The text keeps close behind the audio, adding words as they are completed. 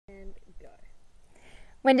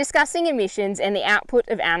When discussing emissions and the output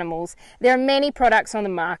of animals, there are many products on the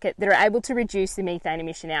market that are able to reduce the methane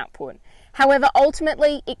emission output. However,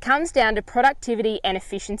 ultimately, it comes down to productivity and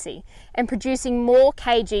efficiency and producing more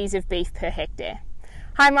kgs of beef per hectare.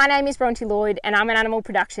 Hi, my name is Bronte Lloyd and I'm an animal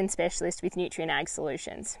production specialist with Nutrient Ag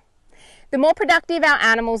Solutions. The more productive our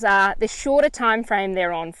animals are, the shorter time frame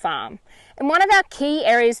they're on farm. And one of our key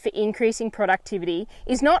areas for increasing productivity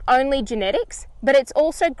is not only genetics, but it's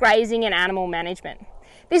also grazing and animal management.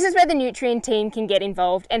 This is where the Nutrient team can get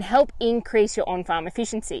involved and help increase your on-farm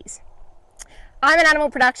efficiencies. I'm an animal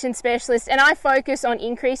production specialist and I focus on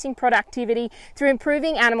increasing productivity through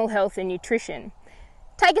improving animal health and nutrition.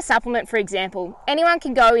 Take a supplement, for example. Anyone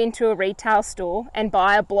can go into a retail store and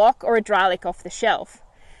buy a block or a dry lick off the shelf.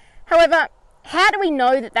 However, how do we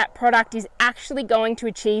know that that product is actually going to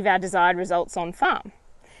achieve our desired results on farm?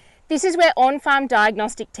 This is where on-farm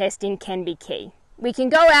diagnostic testing can be key. We can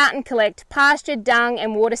go out and collect pasture, dung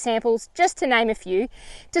and water samples, just to name a few,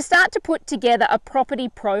 to start to put together a property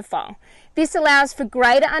profile. This allows for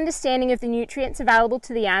greater understanding of the nutrients available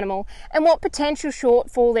to the animal and what potential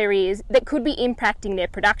shortfall there is that could be impacting their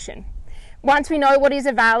production. Once we know what is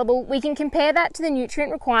available, we can compare that to the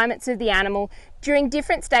nutrient requirements of the animal during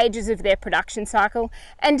different stages of their production cycle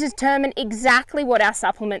and determine exactly what our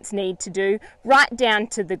supplements need to do, right down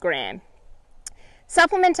to the gram.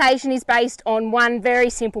 Supplementation is based on one very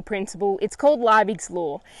simple principle. It's called Liebig's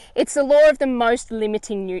law. It's the law of the most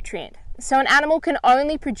limiting nutrient. So an animal can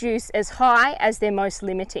only produce as high as their most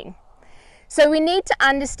limiting. So we need to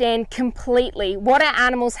understand completely what our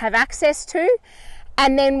animals have access to,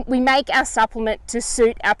 and then we make our supplement to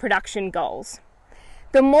suit our production goals.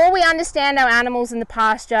 The more we understand our animals in the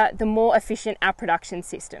pasture, the more efficient our production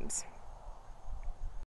systems.